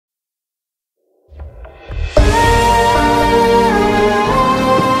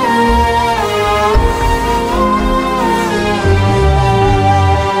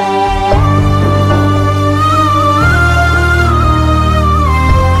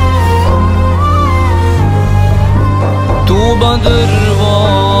drvo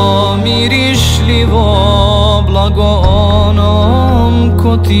mirišljivo, blago onom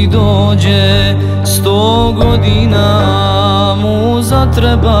ko ti dođe. 100 godina mu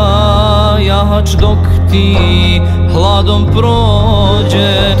zatreba, jahač dok ti hladom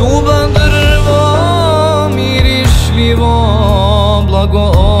prođe. Tuba drvo mirišljivo,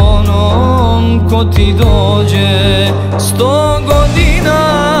 blago onom ko ti dođe. 100 godina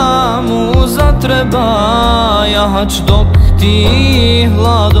mu zatreba, jahač dok ti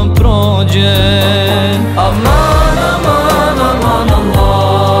hladom prođe. Aman, aman,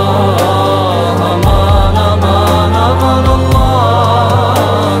 amanallah, aman, aman, amanallah,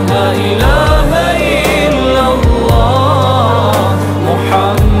 la ilaha illallah,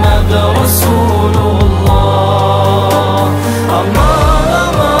 Muhammad Rasulullah. Aman,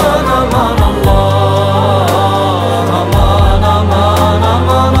 aman, amanallah, aman, aman,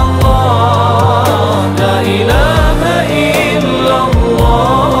 amanallah, la ilaha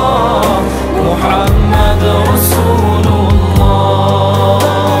illallah, Muhammad Rasulullah.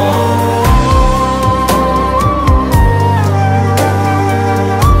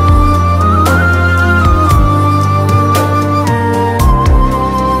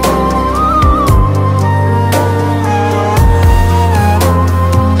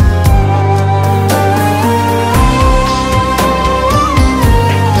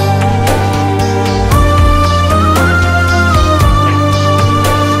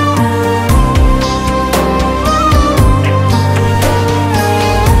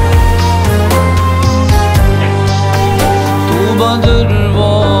 Tuba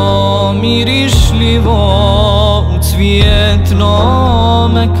drvo mirišljivo, u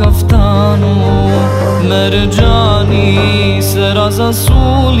cvjetnome kaftanu, merđani se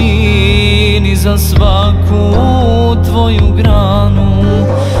razasuli ni za svaku tvoju granu.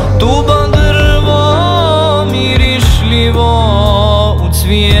 Tuba drvo mirišljivo, u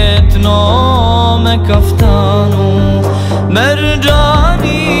cvjetnome kaftanu,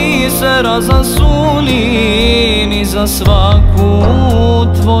 merđani se razasuli ni za svaku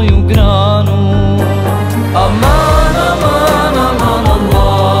tvoju granu. Aman, aman,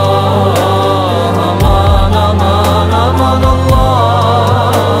 amanallah, aman, aman,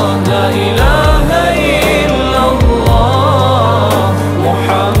 amanallah, la ilaha illallah,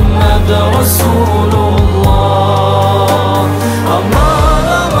 Muhammad Rasulullah. Aman,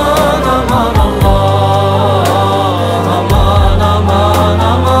 aman, amanallah, aman, aman,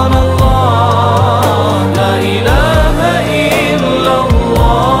 amanallah, la ilaha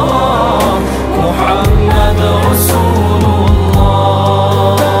illallah, Muhammad Rasulullah.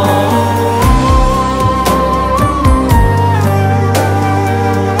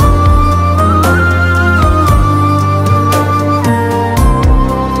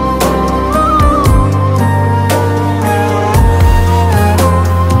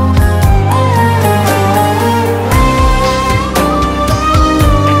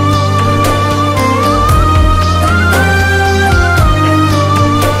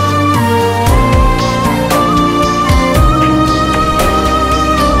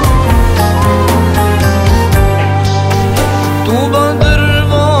 Tuba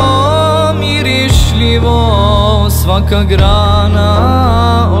drvo mirišljivo, svaka grana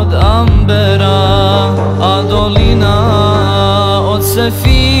od ambera, a dolina od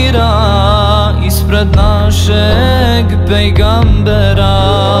sefira, ispred našeg pejgambera.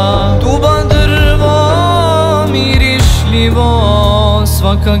 Tuba drvo mirišljivo,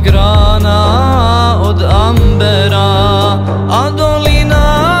 svaka grana od ambera, a dolina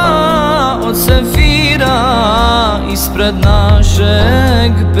od sefira, ispred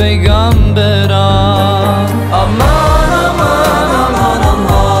našeg pejgambera. Aman.